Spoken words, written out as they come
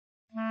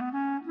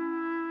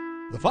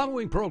The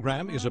following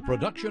program is a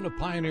production of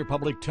Pioneer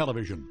Public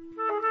Television.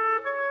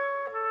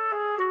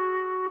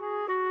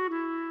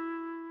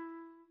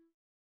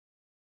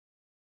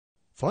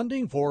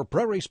 Funding for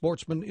Prairie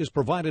Sportsman is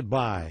provided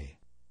by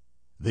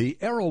the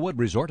Arrowwood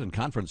Resort and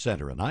Conference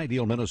Center, an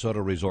ideal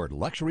Minnesota resort,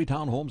 luxury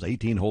townhomes,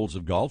 18 holes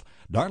of golf,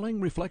 Darling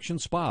Reflection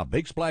Spa,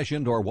 Big Splash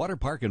Indoor Water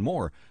Park, and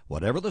more.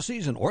 Whatever the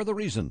season or the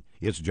reason,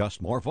 it's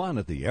just more fun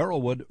at the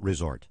Arrowwood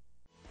Resort.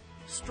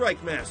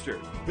 Strike Master,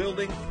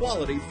 building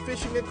quality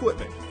fishing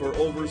equipment for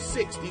over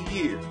 60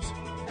 years.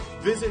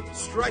 Visit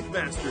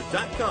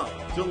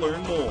strikemaster.com to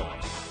learn more.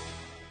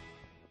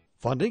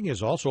 Funding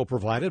is also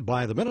provided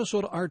by the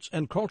Minnesota Arts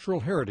and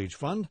Cultural Heritage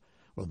Fund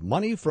with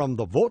money from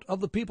the vote of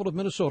the people of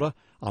Minnesota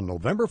on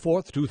November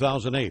 4th,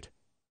 2008.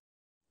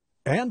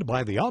 And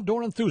by the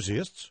outdoor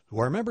enthusiasts who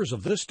are members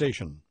of this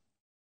station.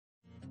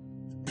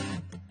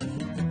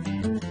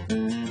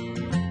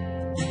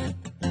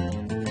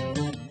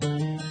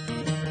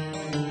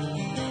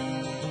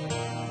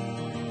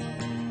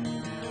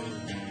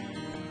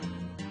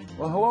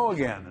 Well, hello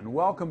again, and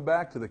welcome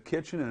back to the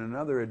kitchen and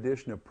another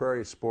edition of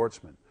Prairie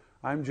Sportsman.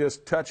 I'm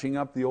just touching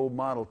up the old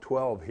Model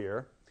 12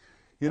 here.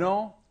 You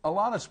know, a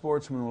lot of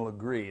sportsmen will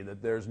agree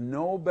that there's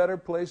no better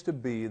place to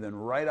be than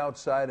right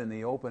outside in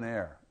the open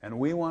air, and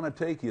we want to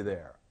take you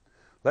there.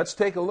 Let's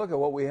take a look at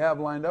what we have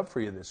lined up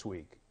for you this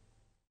week.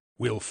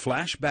 We'll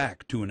flash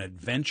back to an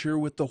adventure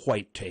with the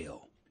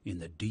whitetail in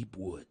the deep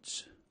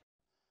woods.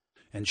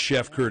 And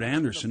Chef Kurt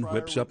Anderson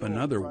whips up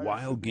another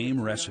wild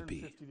game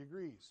recipe.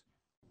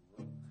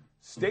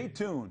 Stay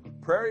tuned.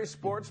 Prairie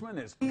Sportsman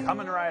is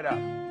coming right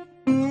up.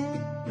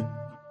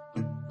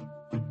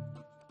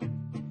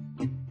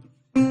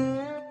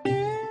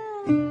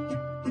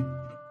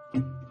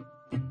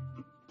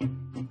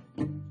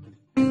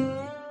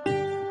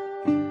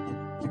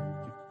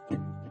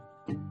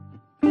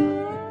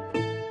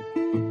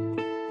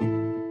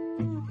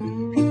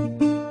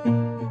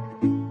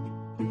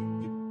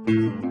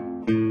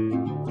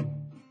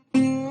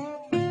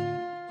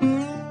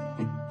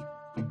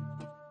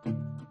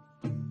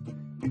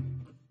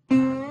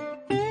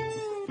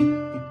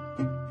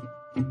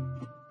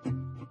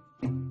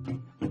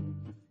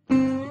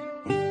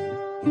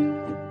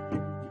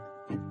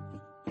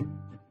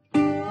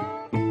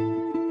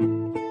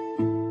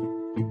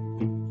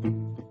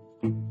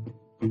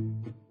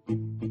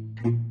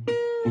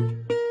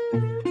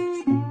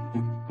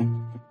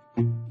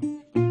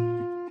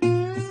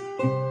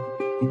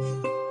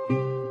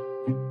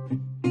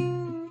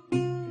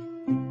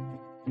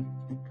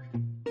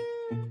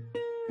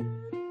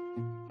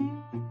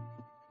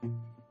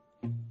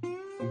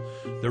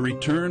 The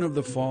return of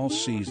the fall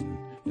season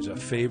is a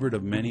favorite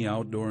of many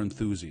outdoor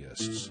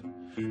enthusiasts,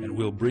 and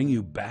we'll bring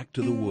you back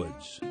to the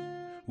woods.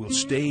 We'll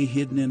stay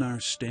hidden in our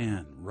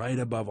stand right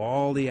above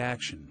all the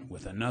action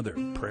with another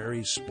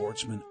Prairie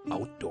Sportsman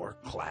outdoor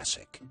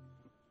classic.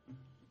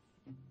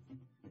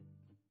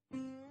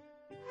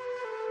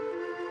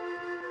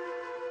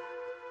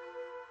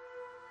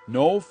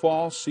 No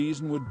fall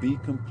season would be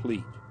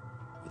complete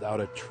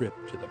without a trip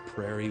to the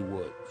prairie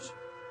woods.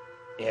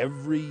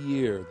 Every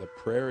year, the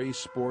Prairie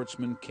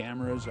Sportsman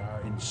cameras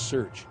are in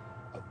search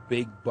of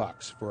big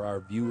bucks for our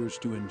viewers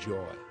to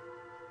enjoy.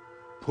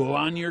 Pull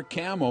on your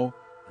camo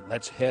and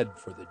let's head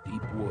for the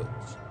deep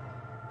woods.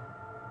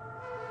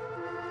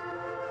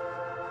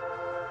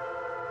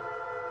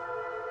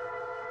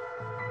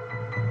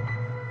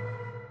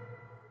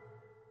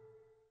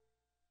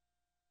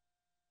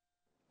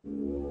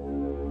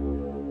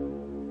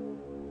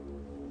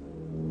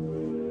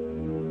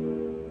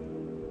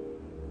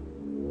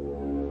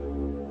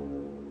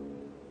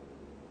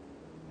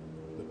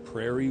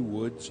 Prairie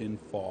woods in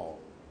fall,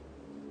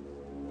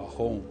 a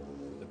home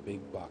for the big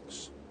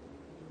bucks.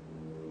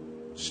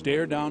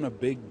 Stare down a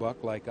big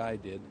buck like I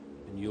did,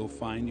 and you'll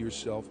find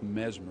yourself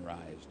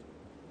mesmerized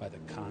by the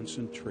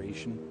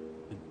concentration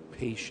and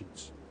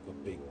patience of a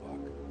big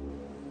buck.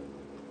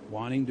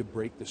 Wanting to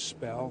break the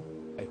spell,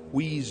 I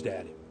wheezed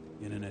at him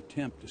in an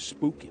attempt to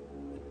spook him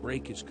and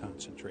break his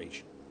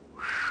concentration.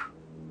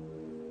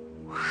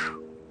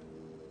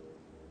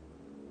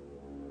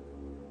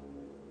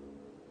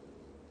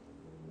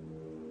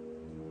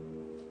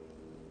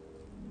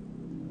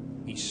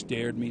 He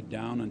stared me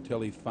down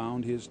until he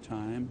found his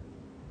time,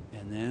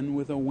 and then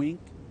with a wink,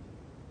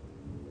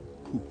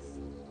 poof,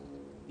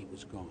 he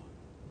was gone.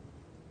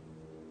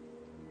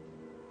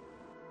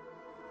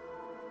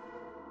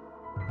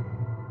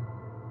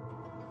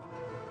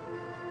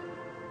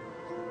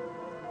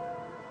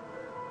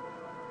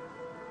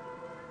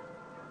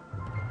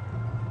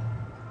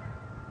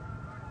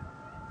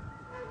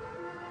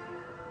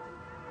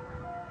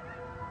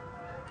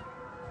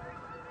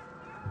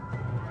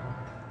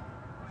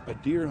 A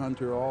deer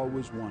hunter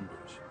always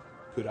wonders,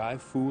 could I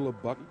fool a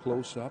buck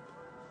close up?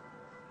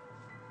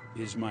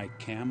 Is my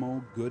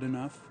camo good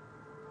enough?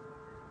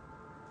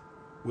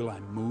 Will I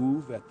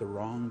move at the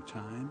wrong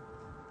time?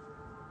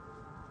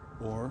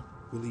 Or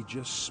will he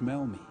just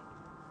smell me?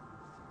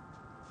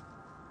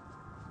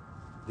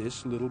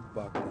 This little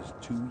buck was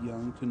too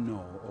young to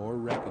know or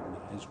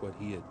recognize what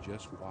he had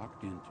just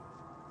walked into.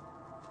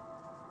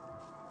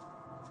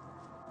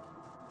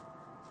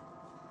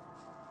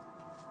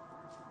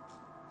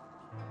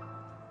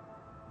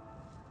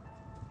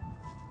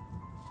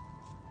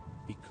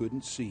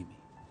 couldn't see me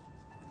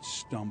and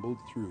stumbled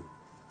through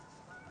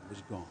and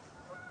was gone.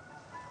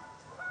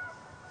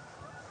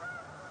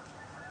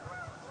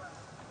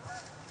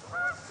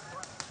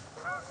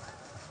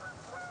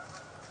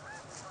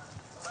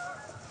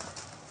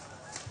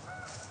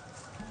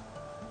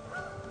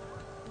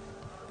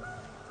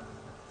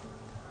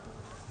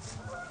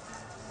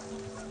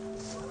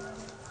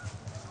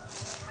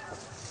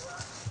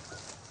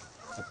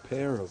 A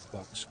pair of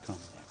bucks come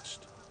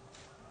next.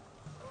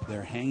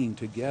 They're hanging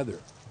together,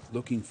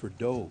 looking for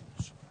does.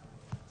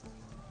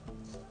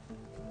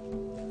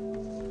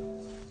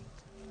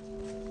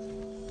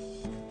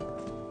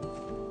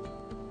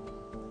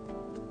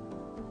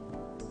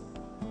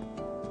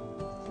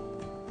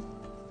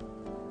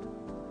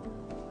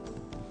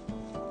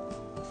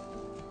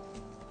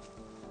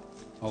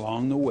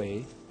 Along the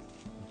way,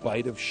 a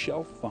bite of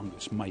shelf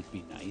fungus might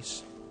be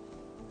nice.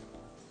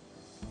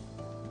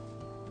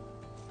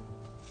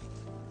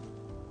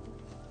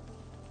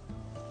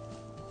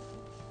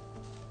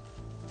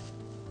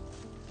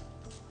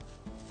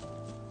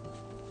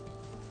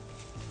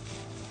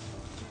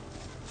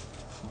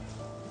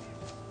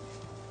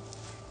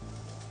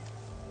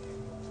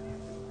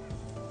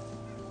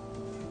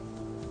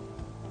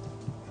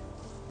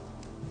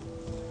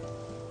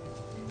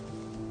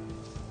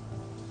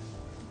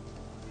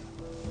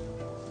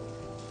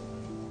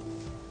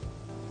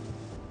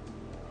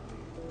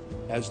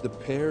 As the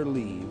pair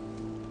leave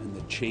and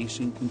the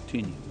chasing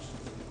continues,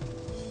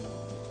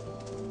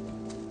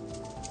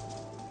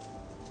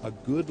 a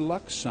good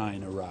luck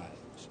sign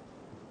arrives.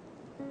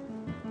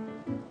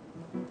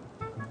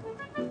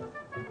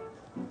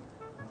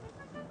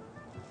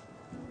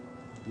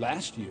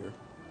 Last year,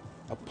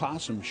 a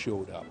possum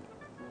showed up,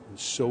 and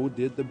so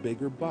did the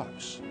bigger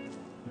bucks.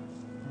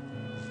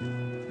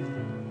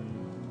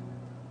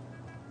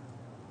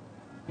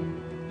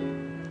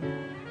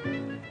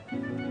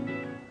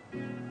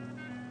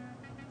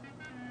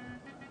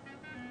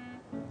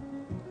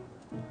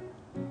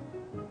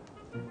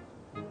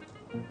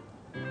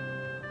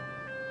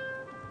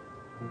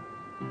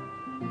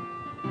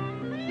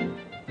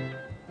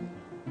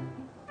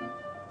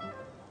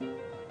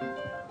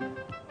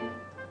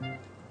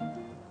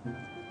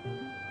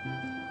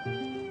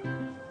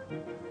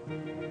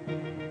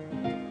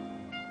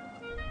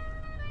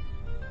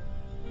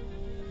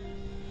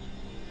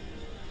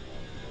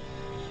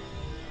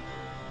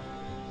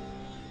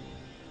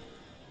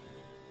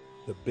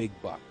 The big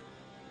buck.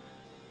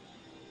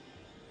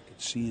 I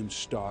could see him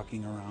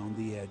stalking around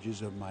the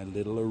edges of my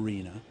little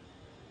arena,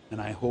 and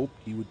I hoped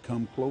he would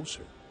come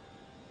closer.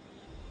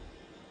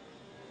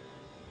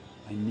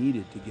 I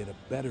needed to get a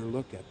better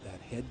look at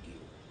that headgear.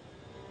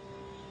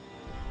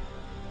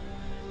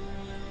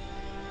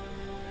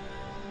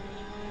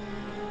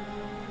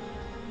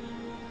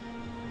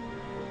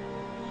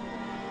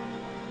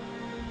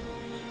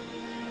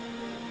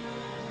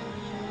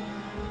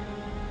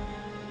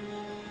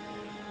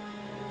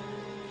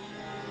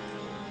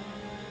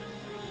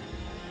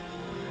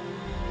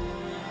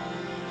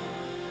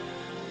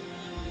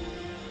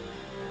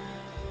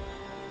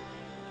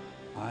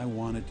 I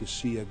wanted to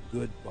see a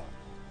good buck,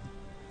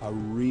 a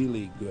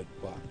really good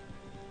buck.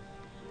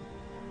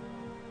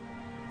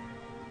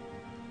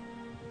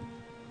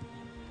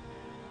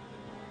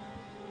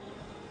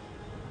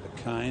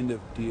 The kind of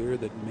deer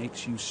that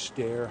makes you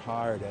stare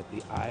hard at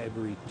the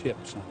ivory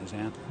tips on his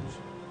antlers.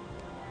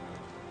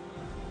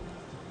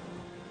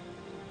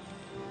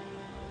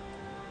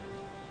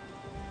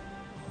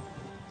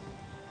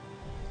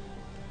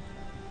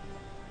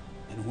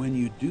 And when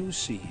you do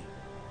see him,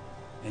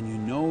 and you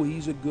know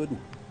he's a good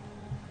one,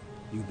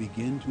 you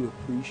begin to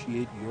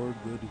appreciate your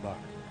good luck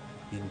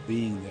in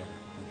being there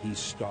when he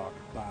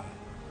stalked by.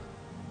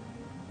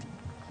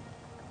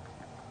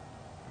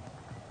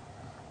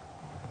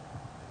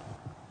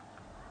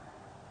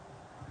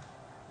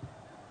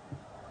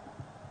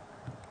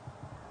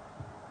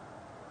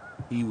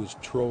 He was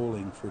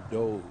trolling for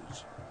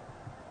does.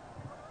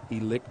 He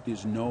licked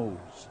his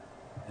nose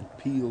and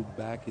peeled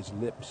back his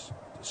lips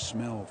to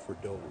smell for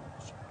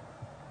does.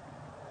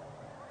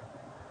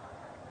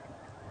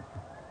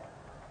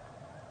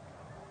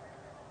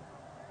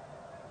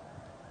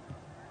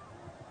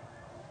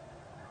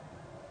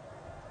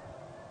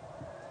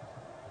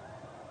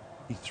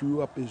 He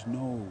threw up his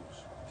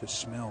nose to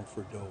smell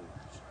for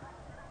does.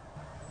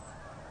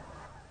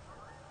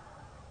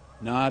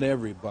 Not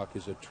every buck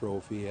is a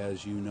trophy,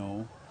 as you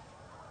know.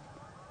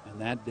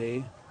 And that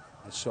day,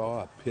 I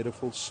saw a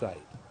pitiful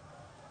sight.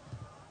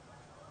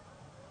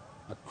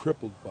 A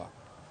crippled buck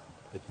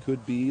that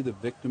could be the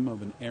victim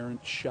of an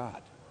errant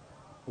shot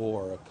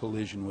or a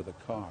collision with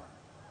a car.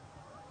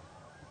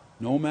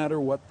 No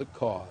matter what the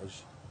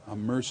cause, a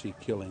mercy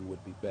killing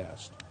would be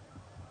best.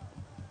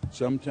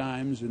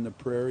 Sometimes in the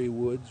prairie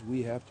woods,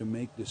 we have to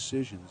make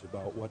decisions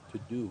about what to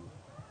do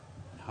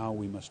and how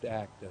we must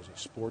act as a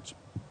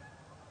sportsman.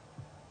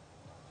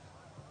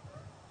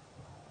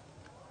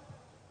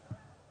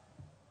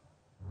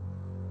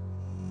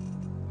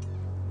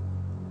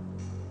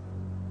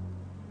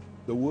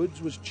 The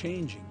woods was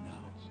changing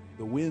now.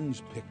 The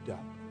winds picked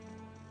up,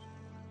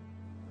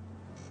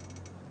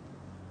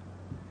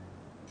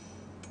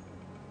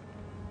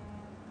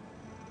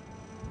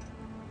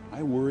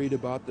 I worried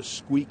about the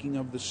squeaking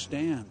of the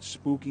stand,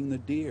 spooking the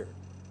deer.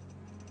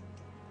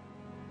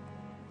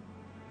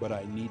 But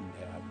I needn't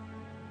have.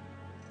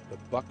 The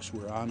bucks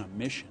were on a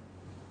mission.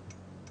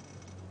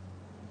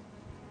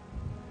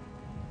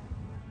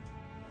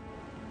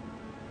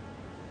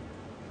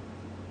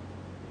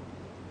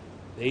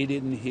 They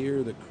didn't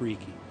hear the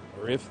creaking,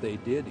 or if they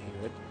did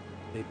hear it,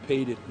 they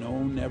paid it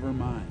no never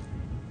mind.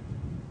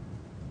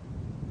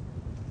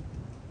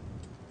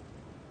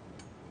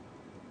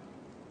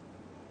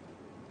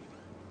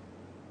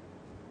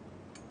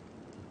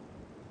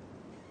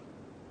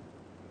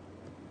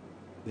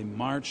 They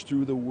marched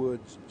through the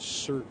woods and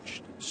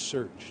searched and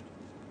searched.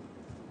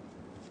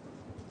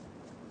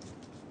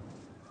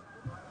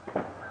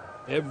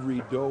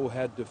 Every doe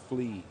had to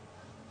flee.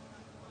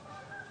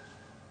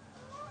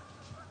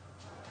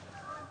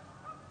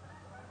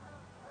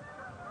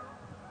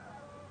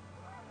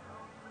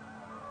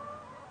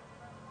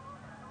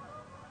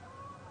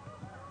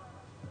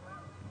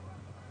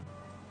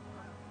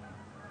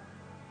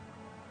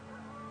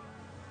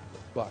 The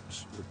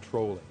bucks were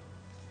trolling.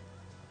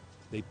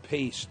 They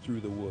paced through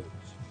the woods.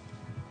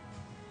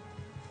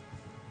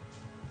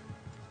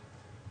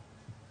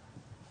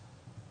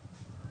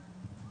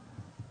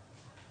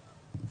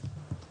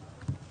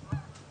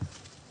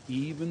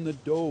 Even the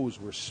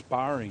does were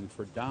sparring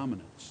for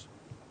dominance.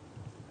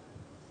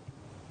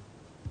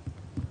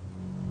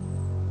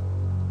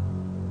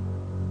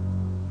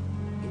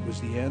 It was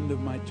the end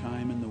of my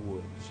time in the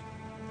woods.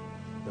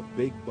 The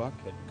big buck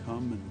had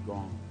come and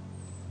gone.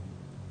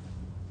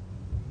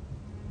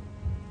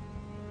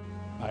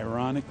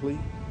 Ironically,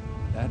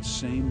 that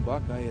same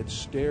buck I had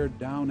stared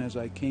down as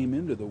I came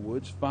into the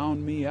woods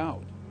found me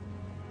out.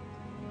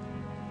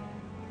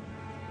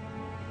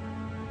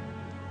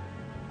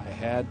 I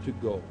had to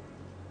go,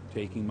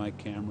 taking my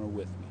camera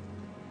with me.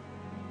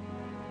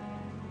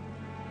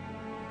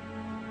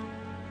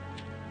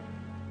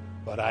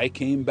 But I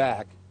came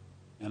back,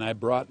 and I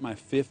brought my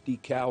 .50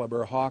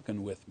 caliber Hawken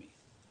with me.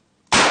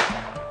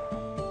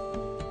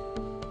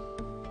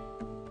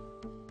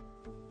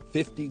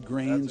 50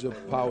 grains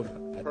of powder.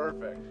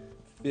 Perfect.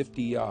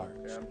 50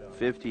 yards.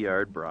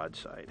 50-yard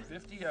broadside.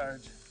 50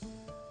 yards.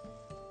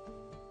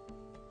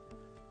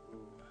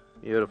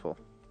 Beautiful.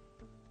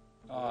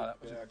 Oh,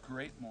 that was a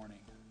great morning.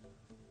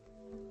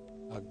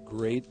 A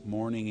great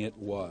morning it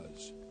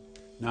was.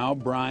 Now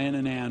Brian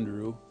and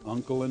Andrew,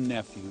 uncle and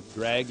nephew,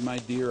 dragged my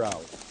deer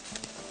out.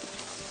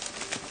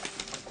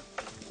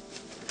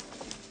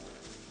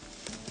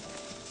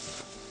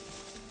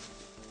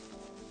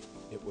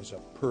 It was a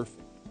perfect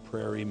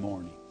prairie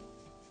morning.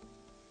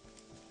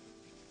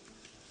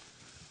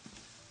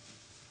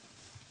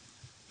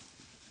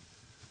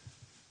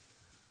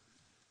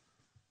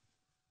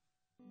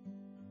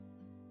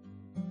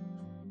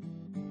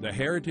 The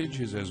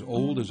heritage is as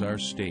old as our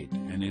state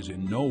and is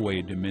in no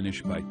way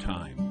diminished by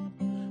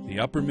time. The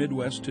upper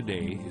Midwest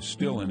today is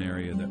still an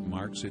area that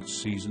marks its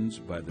seasons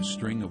by the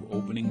string of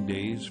opening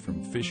days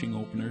from fishing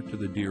opener to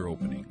the deer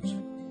openings.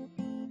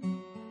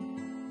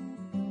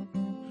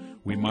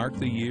 We mark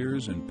the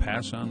years and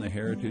pass on the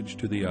heritage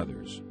to the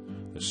others,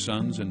 the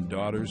sons and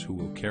daughters who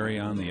will carry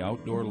on the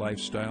outdoor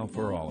lifestyle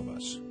for all of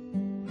us.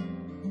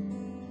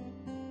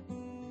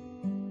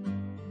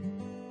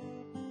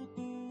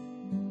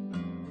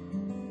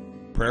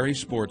 Prairie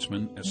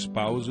Sportsman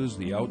espouses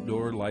the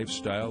outdoor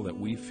lifestyle that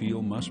we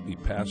feel must be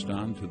passed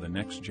on to the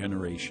next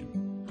generation.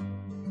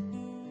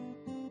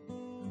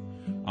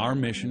 Our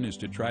mission is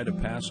to try to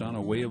pass on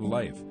a way of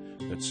life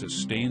that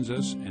sustains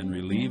us and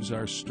relieves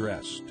our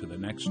stress to the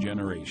next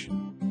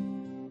generation.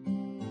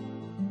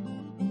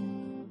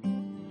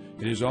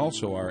 It is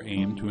also our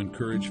aim to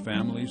encourage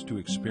families to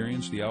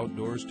experience the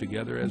outdoors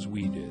together as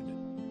we did.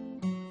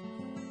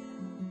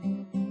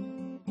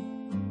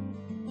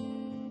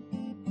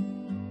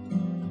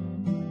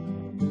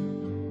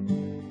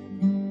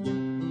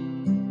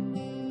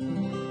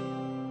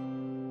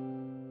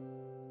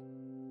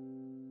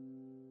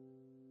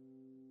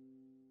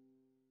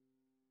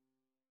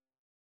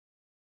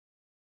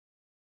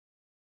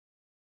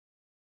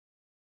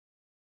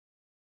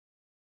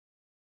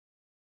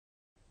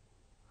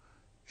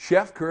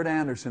 Chef Kurt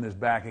Anderson is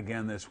back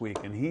again this week,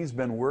 and he's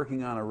been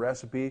working on a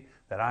recipe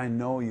that I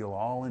know you'll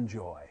all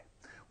enjoy.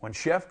 When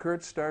Chef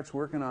Kurt starts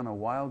working on a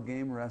wild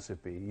game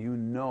recipe, you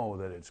know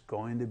that it's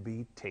going to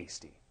be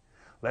tasty.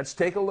 Let's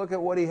take a look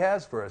at what he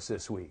has for us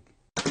this week.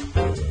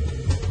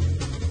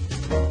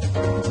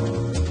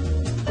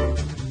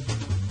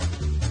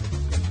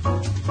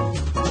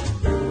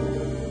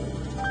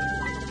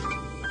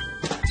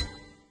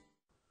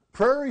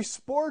 Prairie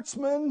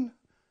Sportsman,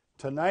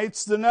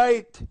 tonight's the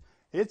night.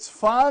 It's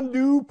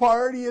fondue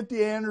party at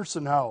the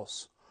Anderson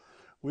house.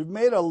 We've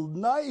made a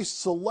nice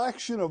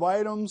selection of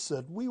items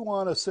that we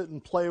want to sit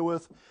and play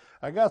with.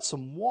 I got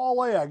some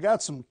walleye, I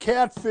got some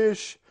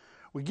catfish.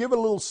 We give it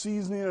a little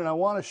seasoning, and I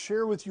want to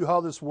share with you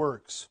how this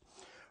works.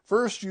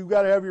 First, you've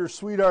got to have your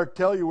sweetheart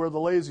tell you where the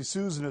Lazy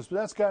Susan is, but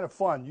that's kind of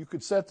fun. You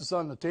could set this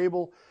on the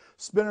table,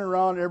 spin it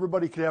around,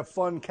 everybody could have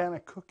fun kind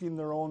of cooking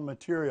their own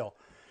material.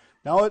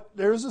 Now,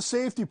 there's a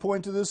safety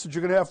point to this that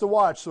you're going to have to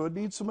watch, so it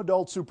needs some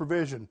adult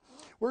supervision.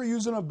 We're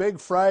using a big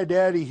Fry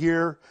Daddy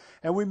here,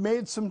 and we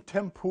made some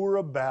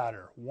tempura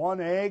batter.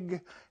 1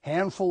 egg,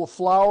 handful of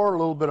flour, a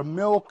little bit of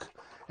milk,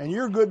 and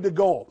you're good to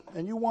go.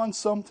 And you want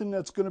something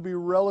that's going to be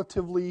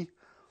relatively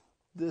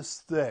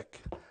this thick.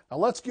 Now,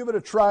 let's give it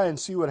a try and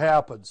see what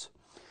happens.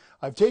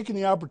 I've taken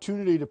the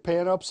opportunity to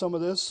pan up some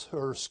of this,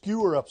 or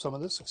skewer up some of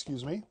this,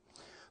 excuse me.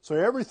 So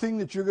everything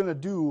that you're going to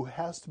do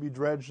has to be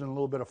dredged in a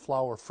little bit of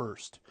flour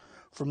first.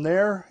 From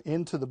there,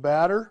 into the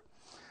batter.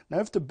 Now,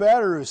 if the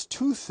batter is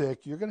too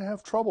thick, you're going to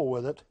have trouble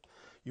with it.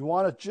 You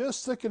want it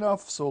just thick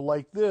enough so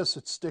like this,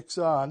 it sticks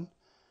on.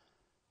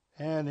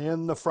 And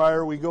in the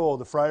fryer we go.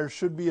 The fryer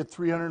should be at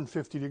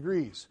 350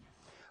 degrees.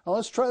 Now,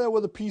 let's try that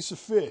with a piece of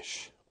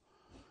fish.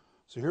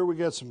 So here we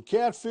got some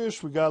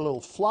catfish. We got a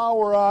little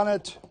flour on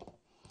it.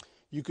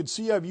 You can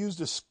see I've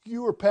used a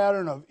skewer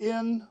pattern of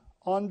in,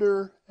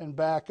 under, and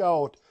back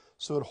out,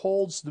 so it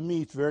holds the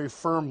meat very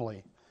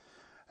firmly.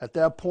 At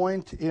that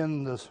point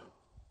in the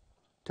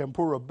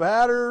tempura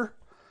batter,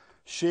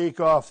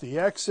 shake off the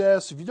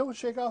excess. If you don't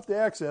shake off the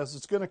excess,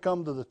 it's going to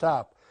come to the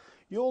top.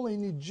 You only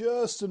need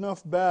just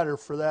enough batter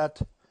for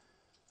that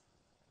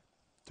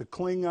to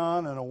cling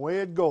on, and away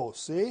it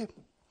goes. See?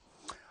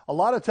 A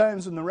lot of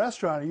times in the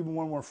restaurant, even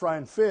when we're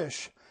frying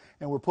fish,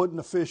 and we're putting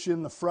the fish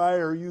in the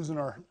fryer using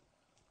our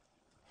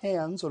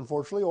hands,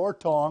 unfortunately, or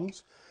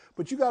tongs,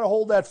 but you got to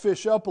hold that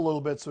fish up a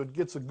little bit so it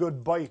gets a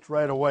good bite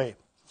right away.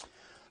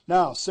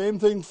 Now, same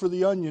thing for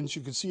the onions.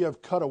 You can see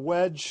I've cut a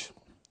wedge.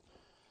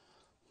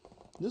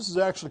 This is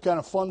actually kind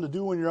of fun to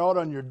do when you're out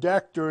on your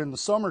deck during the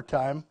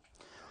summertime.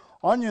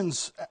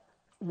 Onions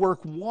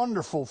work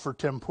wonderful for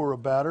tempura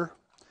batter.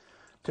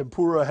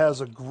 Tempura has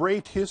a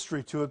great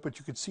history to it, but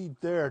you can see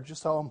there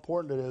just how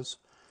important it is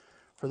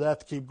for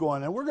that to keep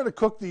going. And we're going to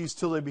cook these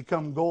till they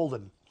become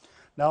golden.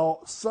 Now,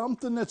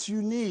 something that's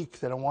unique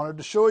that I wanted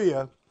to show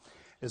you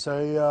is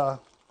I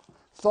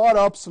thought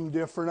up some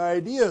different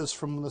ideas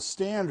from the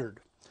standard.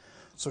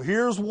 So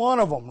here's one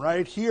of them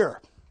right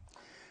here.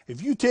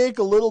 If you take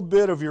a little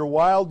bit of your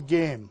wild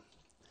game,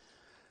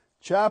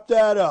 chop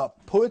that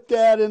up, put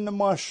that in the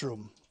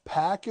mushroom,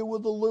 pack it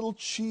with a little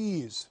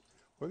cheese.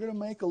 We're going to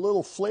make a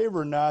little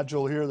flavor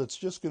nodule here that's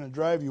just going to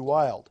drive you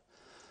wild.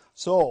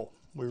 So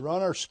we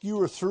run our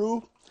skewer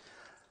through.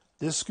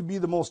 This could be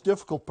the most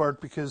difficult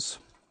part because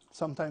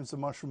sometimes the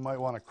mushroom might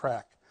want to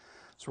crack.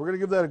 So we're going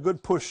to give that a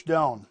good push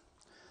down.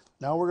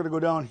 Now we're going to go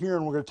down here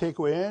and we're going to take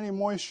away any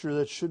moisture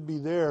that should be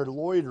there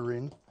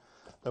loitering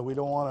that we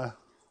don't want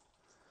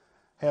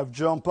to have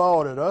jump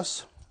out at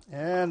us.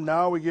 And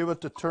now we give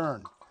it the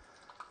turn.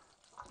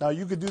 Now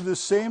you could do the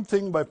same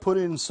thing by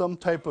putting some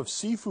type of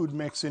seafood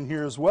mix in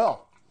here as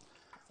well.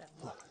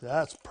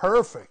 That's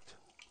perfect.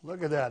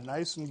 Look at that,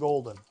 nice and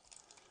golden.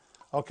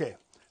 Okay,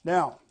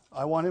 now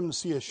I want him to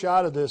see a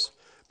shot of this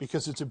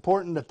because it's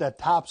important that that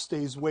top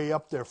stays way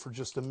up there for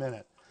just a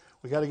minute.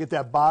 We got to get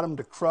that bottom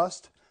to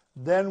crust,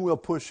 then we'll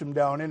push him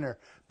down in there.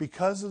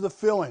 Because of the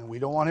filling, we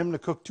don't want him to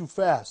cook too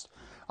fast.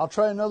 I'll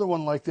try another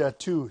one like that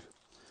too,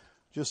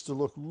 just to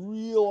look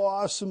real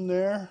awesome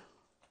there.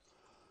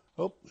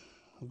 Oh,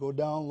 we'll go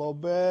down a little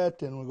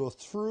bit, and we'll go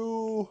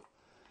through.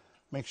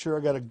 Make sure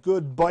I got a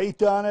good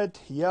bite on it.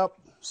 Yep,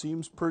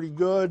 seems pretty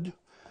good.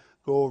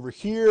 Go over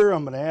here.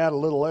 I'm going to add a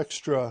little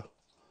extra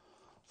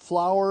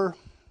flour.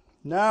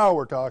 Now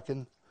we're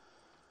talking.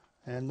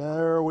 And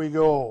there we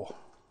go.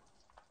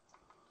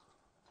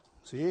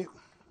 See?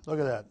 Look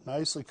at that.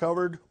 Nicely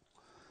covered.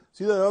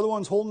 See that other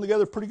one's holding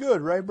together pretty good,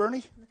 right,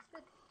 Bernie? Looks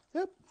good.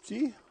 Yep,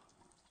 see?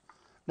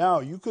 Now,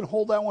 you can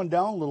hold that one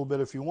down a little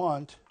bit if you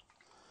want,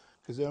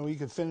 because then we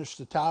can finish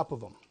the top of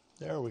them.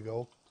 There we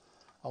go.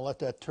 I'll let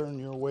that turn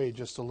your way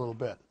just a little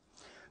bit.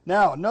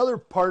 Now, another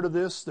part of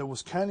this that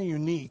was kind of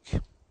unique,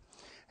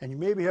 and you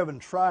maybe haven't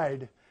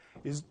tried,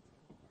 is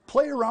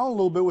play around a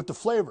little bit with the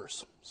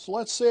flavors. So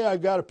let's say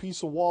I've got a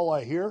piece of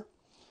walleye here.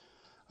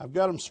 I've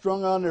got them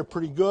strung on there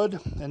pretty good,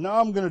 and now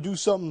I'm going to do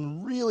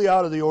something really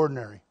out of the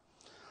ordinary.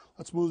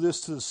 Let's move this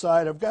to the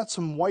side. I've got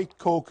some white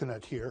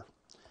coconut here.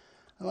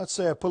 And let's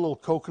say I put a little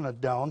coconut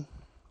down.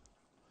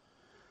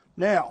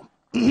 Now,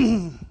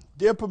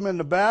 dip them in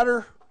the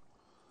batter.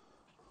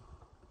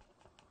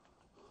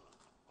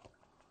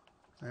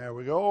 There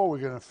we go. We're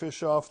going to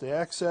fish off the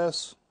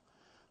excess.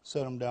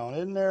 Set them down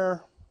in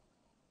there.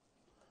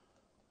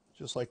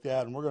 Just like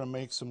that. And we're going to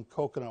make some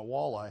coconut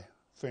walleye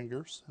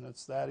fingers. And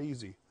it's that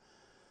easy.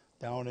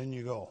 Down in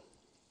you go.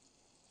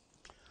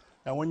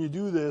 Now when you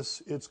do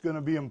this, it's going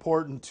to be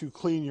important to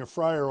clean your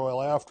fryer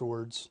oil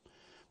afterwards,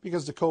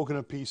 because the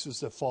coconut pieces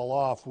that fall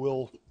off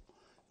will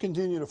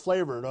continue to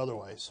flavor it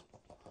otherwise.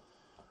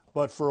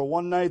 But for a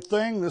one-night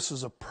thing, this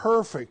is a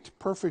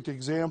perfect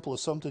example of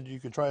something you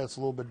can try that's a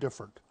little bit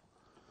different.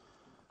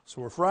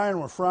 So we're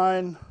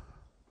frying.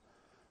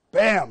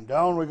 Bam!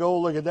 Down we go,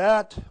 look at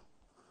that.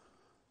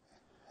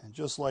 And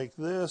just like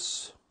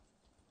this,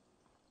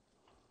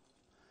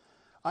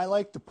 I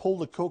like to pull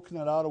the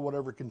coconut out of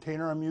whatever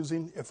container I'm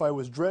using. If I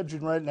was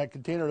dredging right in that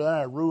container, then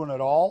I'd ruin it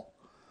all.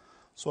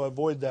 So I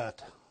avoid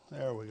that.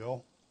 There we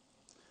go.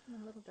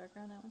 A little darker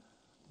on that one.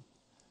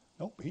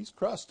 Nope, he's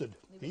crusted.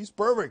 He's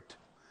perfect.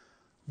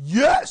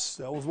 Yes!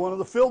 That was one of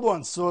the filled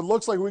ones, so it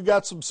looks like we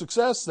got some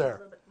success there. A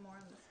little bit more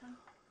on this one.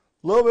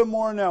 A little bit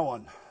more on that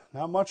one.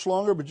 Not much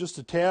longer, but just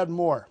a tad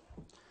more.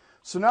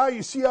 So now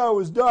you see how it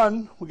was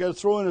done. We got to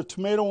throw in a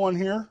tomato one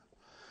here.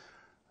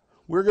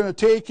 We're going to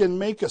take and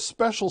make a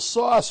special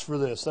sauce for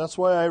this. That's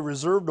why I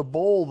reserved a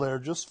bowl there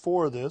just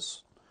for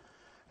this.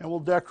 And we'll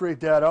decorate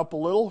that up a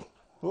little.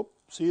 Oop,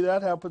 see,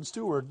 that happens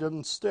too, where it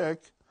doesn't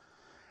stick.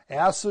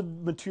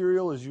 Acid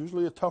material is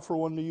usually a tougher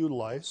one to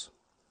utilize.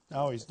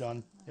 Now he's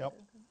done. Yep.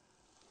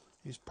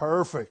 He's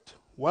perfect.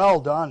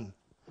 Well done.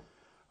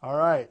 All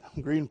right,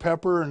 green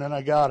pepper, and then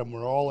I got them.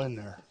 We're all in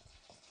there.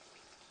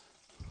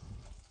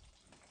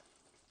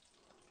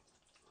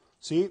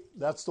 See,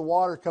 that's the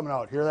water coming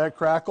out. Hear that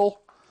crackle?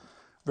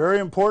 Very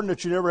important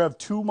that you never have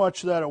too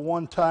much of that at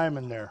one time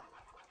in there.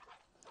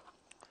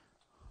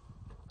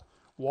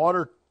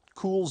 Water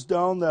cools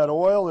down that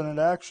oil, and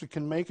it actually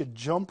can make it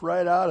jump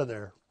right out of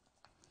there.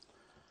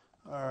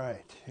 All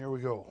right, here we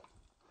go.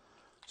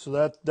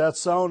 So that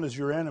sound is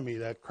your enemy,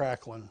 that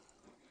crackling.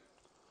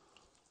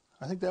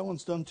 I think that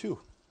one's done too.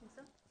 Think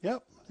so?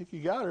 Yep, I think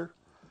you got her.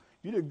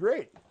 You did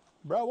great.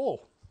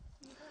 Bravo.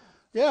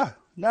 Yeah,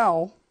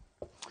 now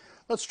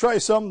let's try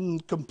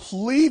something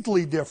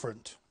completely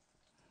different.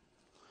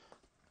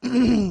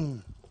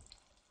 Having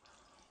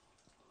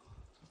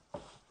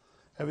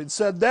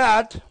said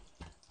that,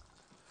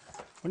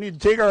 we need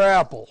to take our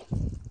apple,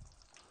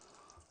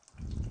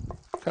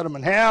 cut them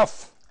in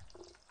half.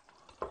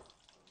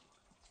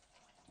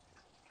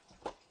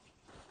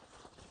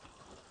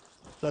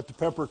 Is that the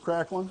pepper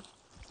crackling?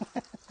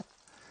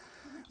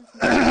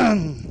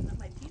 Not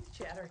my teeth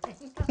chattering.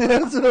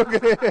 That's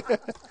okay.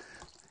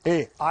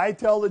 Hey, I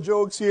tell the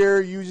jokes here.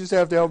 You just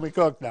have to help me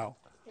cook now.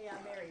 Hey,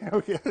 I'm married.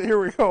 Okay,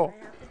 here we go.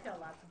 I have to tell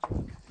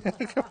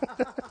lots of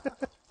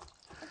jokes.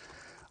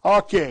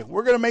 Okay,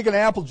 we're going to make an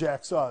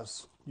Applejack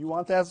sauce. You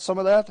want that? Some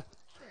of that?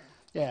 Sure.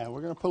 Yeah, we're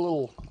going to put a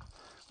little.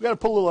 We got to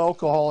put a little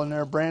alcohol in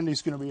there.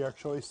 Brandy's going to be our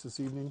choice this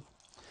evening.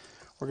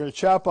 We're going to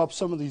chop up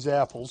some of these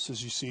apples,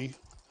 as you see.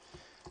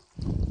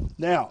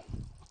 Now,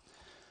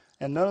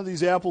 and none of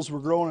these apples were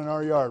grown in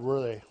our yard,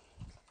 were they?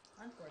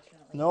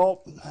 Unfortunately.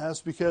 Nope,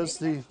 that's because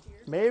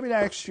maybe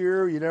next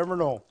year, you never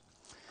know.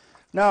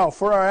 Now,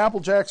 for our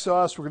Applejack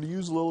sauce, we're going to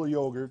use a little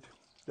yogurt.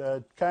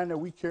 The kind that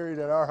we carried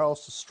at our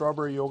house, the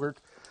strawberry yogurt.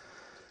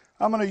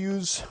 I'm going to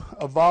use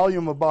a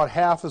volume about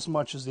half as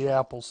much as the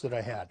apples that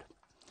I had.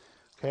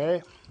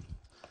 Okay.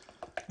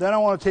 Then I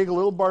want to take a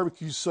little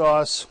barbecue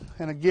sauce,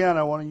 and again,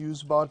 I want to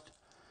use about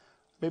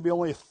maybe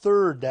only a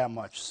third that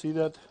much. See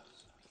that?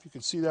 If you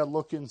can see that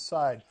look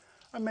inside.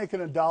 I'm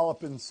making a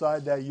dollop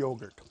inside that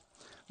yogurt.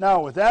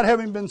 Now, with that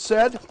having been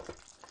said,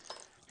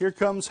 here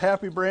comes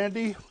Happy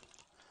Brandy.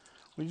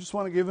 We just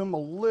want to give him a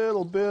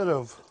little bit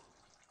of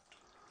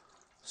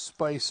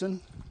spicing.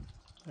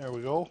 There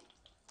we go.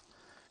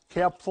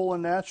 Cap full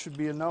in that should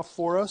be enough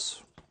for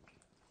us.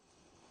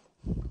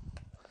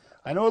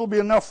 I know it'll be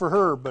enough for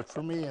her, but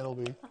for me it'll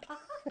be.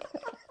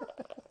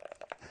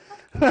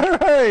 All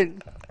right.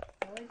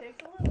 Only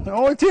takes a little. It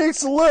only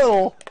takes a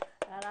little.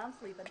 And I'm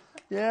sleeping.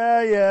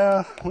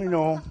 Yeah, we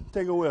know.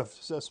 Take a whiff.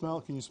 Does that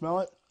smell? Can you smell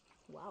it?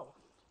 Wow.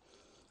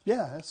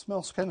 Yeah, that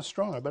smells kind of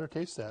strong. I better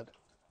taste that.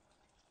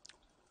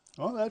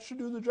 Well, that should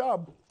do the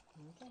job.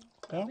 Okay.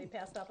 Yeah. I'll be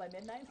passed out by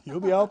midnight. You'll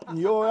be out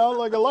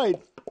like a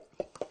light.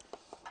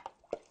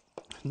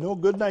 No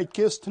good night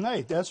kiss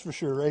tonight, that's for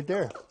sure, right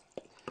there.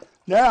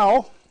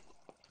 Now,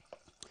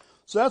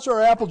 so that's our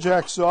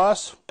Applejack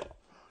sauce.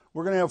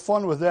 We're going to have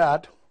fun with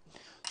that.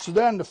 So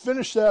then, to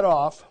finish that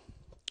off,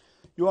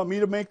 you want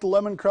me to make the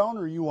lemon crown,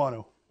 or you want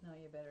to? No,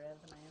 you better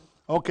have than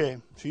I am. Okay,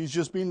 she's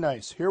just being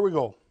nice. Here we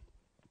go.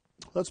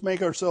 Let's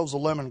make ourselves a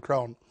lemon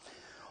crown.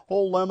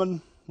 Whole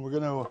lemon. We're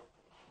going to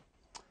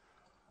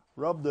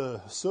rub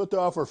the soot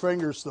off our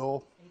fingers, though.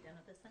 Are you done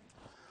with this thing?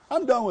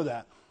 I'm done with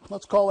that.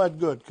 Let's call that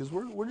good, because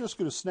we're just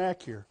going to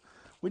snack here.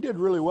 We did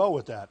really well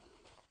with that,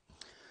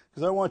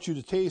 because I want you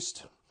to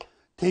taste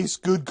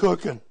good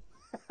cooking.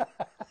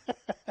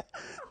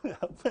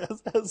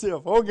 As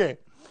if. Okay,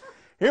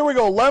 here we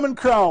go. Lemon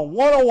crown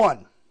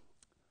 101.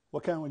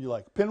 What kind would you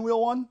like? Pinwheel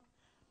one?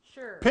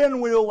 Sure.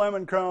 Pinwheel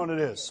lemon crown it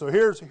is. So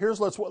here's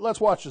let's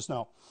watch this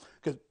now,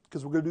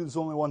 because we're going to do this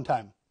only one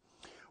time.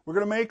 We're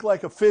going to make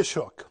like a fish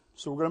hook.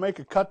 So we're going to make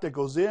a cut that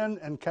goes in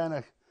and kind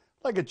of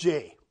like a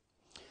J.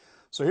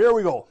 So here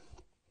we go.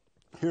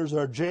 Here's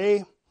our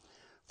J.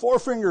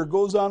 Forefinger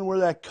goes on where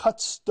that cut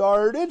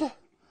started.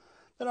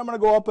 Then I'm going to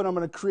go up and I'm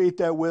going to create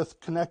that width,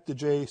 connect the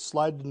J,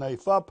 slide the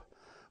knife up,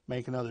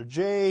 make another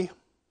J,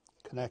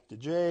 connect the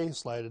J,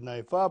 slide the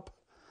knife up.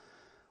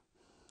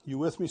 You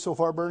with me so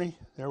far, Bernie?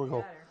 There we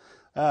go.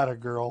 Atta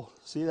girl.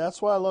 See, that's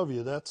why I love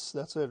you. That's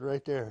it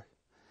right there.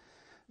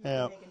 You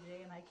can make a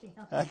J and I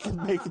can't. I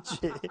can make a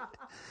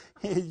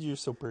J. You're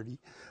so pretty.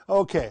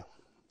 Okay.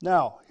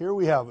 Now, here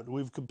we have it.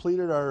 We've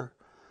completed our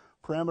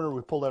parameter.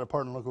 We pulled that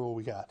apart and look at what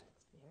we got.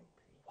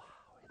 Wow,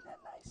 isn't that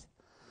nice?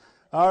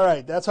 All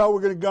right, that's how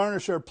we're going to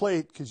garnish our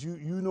plate, because you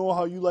know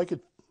how you like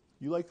it.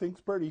 You like things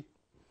pretty.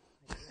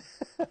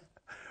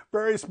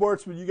 Prairie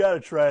Sportsman, you got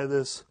to try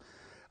this.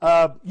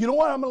 You know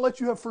what? I'm going to let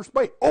you have first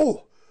bite.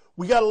 Oh,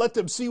 we got to let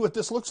them see what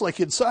this looks like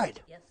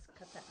inside. Yes,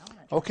 cut that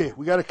out. Okay,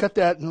 we got to cut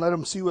that and let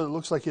them see what it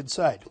looks like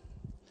inside.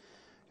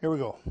 Here we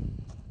go.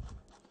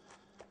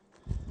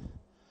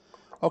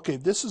 Okay,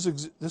 this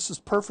is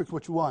perfect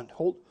what you want.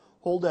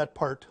 Hold that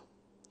part.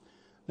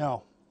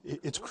 Now,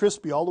 it's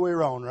crispy all the way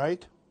around,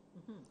 right?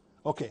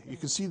 Okay, you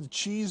can see the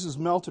cheese is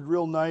melted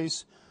real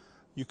nice.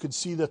 You can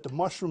see that the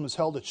mushroom is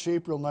held its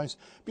shape real nice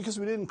because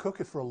we didn't cook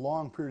it for a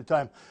long period of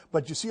time.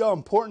 But you see how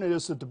important it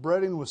is that the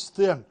breading was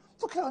thin.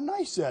 Look how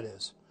nice that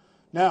is.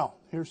 Now,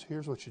 here's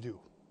what you do.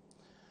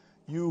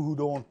 You who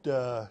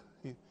don't,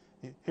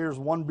 here's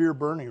one beer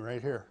burning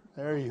right here.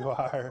 There you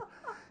are.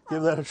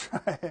 Give that a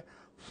try.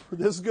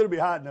 This is going to be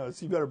hot now,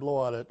 so you better blow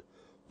on it.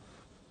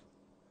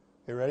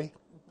 You ready?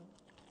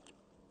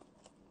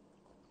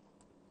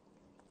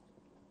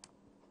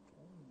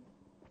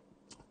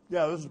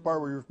 Yeah, this is the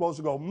part where you're supposed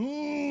to go,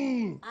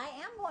 mmm. I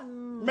am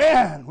one.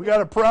 Man, we got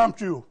to prompt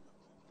you.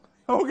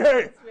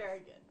 Okay. It's very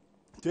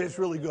good. Tastes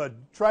really good.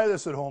 Try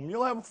this at home.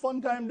 You'll have a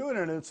fun time doing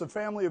it. It's a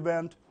family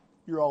event.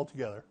 You're all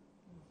together.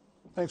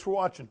 Thanks for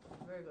watching.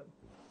 Very good.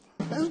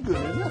 That's good,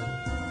 isn't it?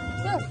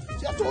 Yeah,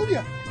 see, I told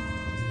you.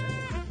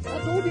 I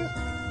told you.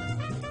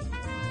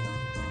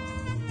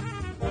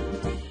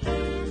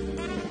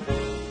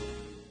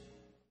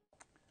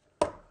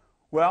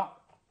 Well,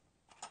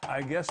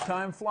 I guess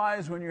time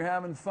flies when you're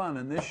having fun,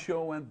 and this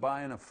show went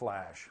by in a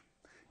flash.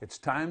 It's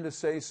time to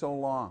say so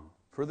long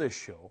for this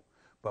show,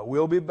 but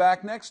we'll be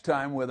back next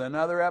time with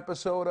another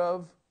episode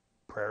of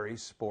Prairie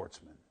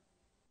Sportsman.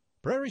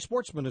 Prairie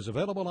Sportsman is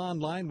available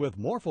online with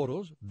more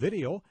photos,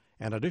 video,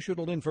 and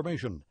additional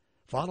information.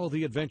 Follow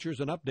the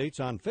adventures and updates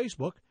on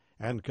Facebook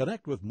and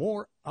connect with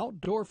more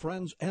outdoor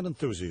friends and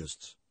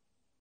enthusiasts.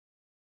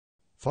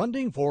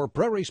 Funding for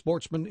Prairie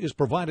Sportsman is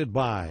provided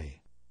by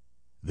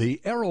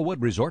the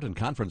Arrowwood Resort and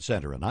Conference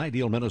Center, an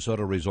ideal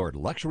Minnesota resort,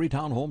 luxury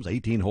townhomes,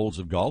 18 holes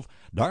of golf,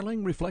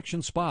 Darling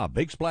Reflection Spa,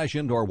 Big Splash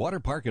Indoor Water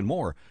Park, and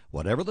more.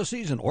 Whatever the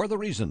season or the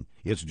reason,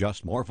 it's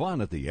just more fun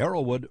at the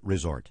Arrowwood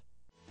Resort.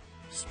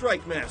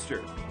 Strike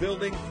Master,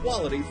 building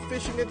quality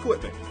fishing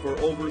equipment for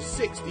over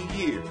 60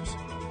 years.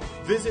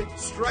 Visit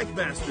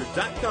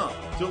strikemaster.com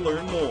to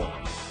learn more.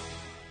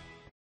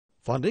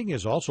 Funding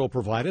is also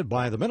provided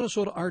by the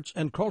Minnesota Arts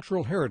and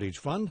Cultural Heritage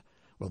Fund,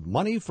 with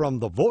money from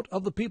the vote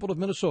of the people of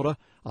Minnesota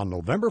on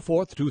November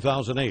 4th,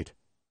 2008.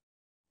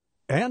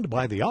 And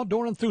by the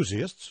outdoor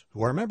enthusiasts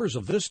who are members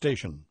of this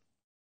station.